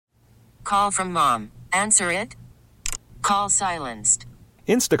call from mom. Answer it. Call silenced.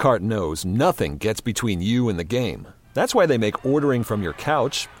 Instacart knows nothing gets between you and the game. That's why they make ordering from your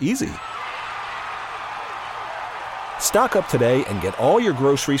couch easy. Stock up today and get all your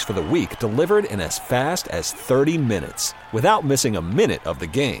groceries for the week delivered in as fast as 30 minutes without missing a minute of the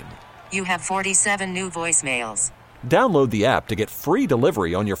game. You have 47 new voicemails. Download the app to get free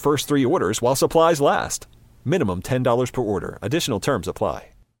delivery on your first 3 orders while supplies last. Minimum $10 per order. Additional terms apply.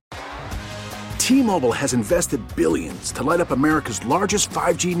 T-Mobile has invested billions to light up America's largest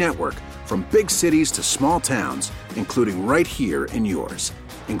 5G network, from big cities to small towns, including right here in yours.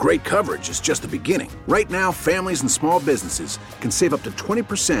 And great coverage is just the beginning. Right now, families and small businesses can save up to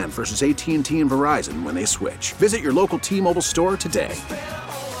 20% versus AT&T and Verizon when they switch. Visit your local T-Mobile store today.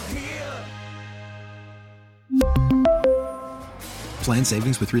 Plan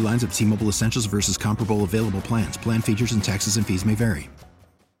savings with 3 lines of T-Mobile Essentials versus comparable available plans. Plan features and taxes and fees may vary.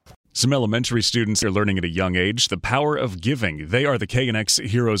 Some elementary students are learning at a young age the power of giving. They are the KNX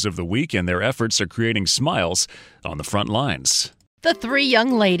Heroes of the Week, and their efforts are creating smiles on the front lines. The 3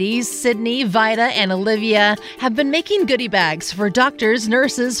 young ladies, Sydney, Vida, and Olivia, have been making goodie bags for doctors,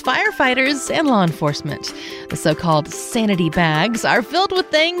 nurses, firefighters, and law enforcement. The so-called sanity bags are filled with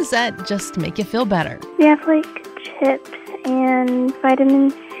things that just make you feel better. We have chips and vitamin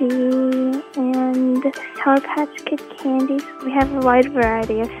C and Sour Patch Kid candies. We have a wide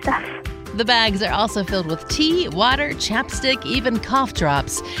variety of stuff. The bags are also filled with tea, water, chapstick, even cough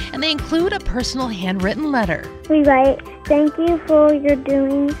drops, and they include a personal handwritten letter. We write, "Thank you for your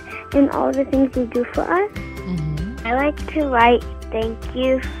doings and all the things you do for us." Mm-hmm. I like to write, "Thank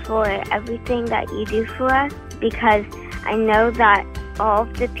you for everything that you do for us," because I know that all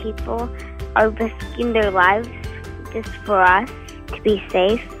of the people are risking their lives just for us to be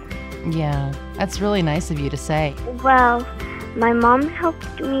safe. Yeah, that's really nice of you to say. Well, my mom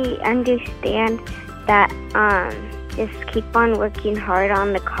helped me understand that just keep on working hard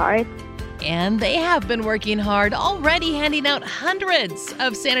on the cards. And they have been working hard, already handing out hundreds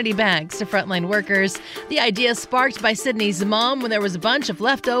of sanity bags to frontline workers. The idea sparked by Sydney's mom when there was a bunch of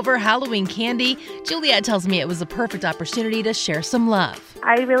leftover Halloween candy. Juliet tells me it was a perfect opportunity to share some love.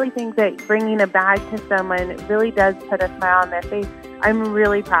 I really think that bringing a bag to someone really does put a smile on their face. I'm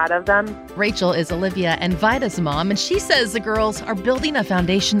really proud of them. Rachel is Olivia and Vida's mom, and she says the girls are building a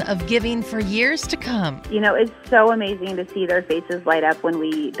foundation of giving for years to come. You know, it's so amazing to see their faces light up when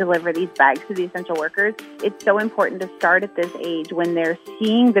we deliver these bags to the essential workers. It's so important to start at this age when they're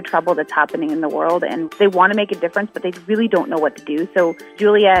seeing the trouble that's happening in the world and they want to make a difference, but they really don't know what to do. So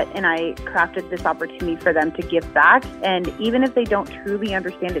Juliet and I crafted this opportunity for them to give back. And even if they don't truly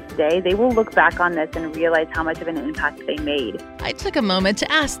understand it today, they will look back on this and realize how much of an impact they made. I took a moment to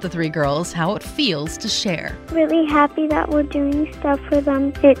ask the 3 girls how it feels to share. Really happy that we're doing stuff for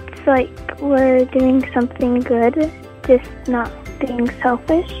them. It's like we're doing something good, just not being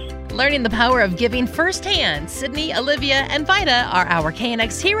selfish. Learning the power of giving firsthand, Sydney, Olivia, and Vida are our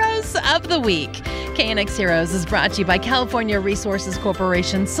KNX Heroes of the Week. KNX Heroes is brought to you by California Resources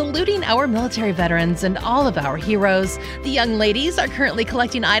Corporation, saluting our military veterans and all of our heroes. The young ladies are currently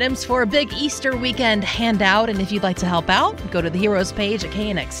collecting items for a big Easter weekend handout, and if you'd like to help out, go to the Heroes page at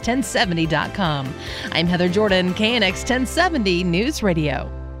knx1070.com. I'm Heather Jordan, KNX 1070 News Radio.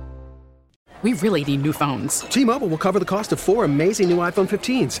 We really need new phones. T-Mobile will cover the cost of 4 amazing new iPhone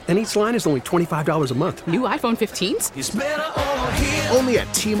 15s, and each line is only $25 a month. New iPhone 15s? It's better over here. Only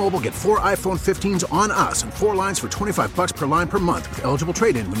at T-Mobile, get 4 iPhone 15s on us and 4 lines for $25 per line per month with eligible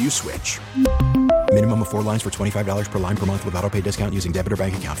trade-in when you switch. Minimum of 4 lines for $25 per line per month with autopay discount using debit or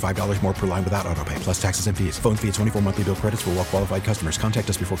bank account. $5 more per line without autopay, plus taxes and fees. Phone fee at 24 monthly bill credits for well-qualified customers. Contact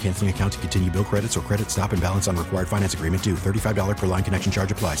us before canceling account to continue bill credits or credit stop and balance on required finance agreement due. $35 per line connection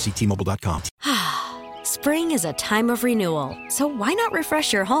charge applies. See T-Mobile.com. Spring is a time of renewal, so why not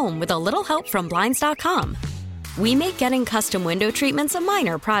refresh your home with a little help from Blinds.com? We make getting custom window treatments a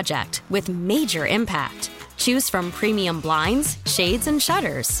minor project with major impact. Choose from premium blinds, shades, and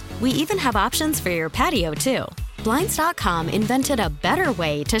shutters. We even have options for your patio, too. Blinds.com invented a better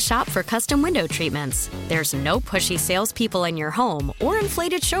way to shop for custom window treatments. There's no pushy salespeople in your home or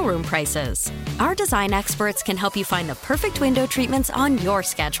inflated showroom prices. Our design experts can help you find the perfect window treatments on your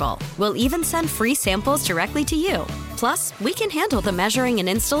schedule. We'll even send free samples directly to you. Plus, we can handle the measuring and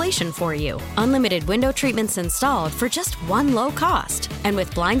installation for you. Unlimited window treatments installed for just one low cost. And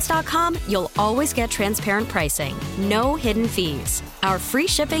with Blinds.com, you'll always get transparent pricing. No hidden fees. Our free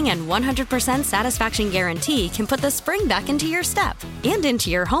shipping and 100% satisfaction guarantee can put the spring back into your step and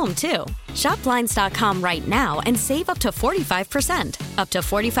into your home, too. Shop Blinds.com right now and save up to 45%. Up to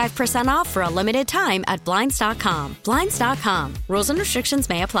 45% off for a limited time at Blinds.com. Blinds.com. Rules and restrictions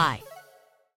may apply.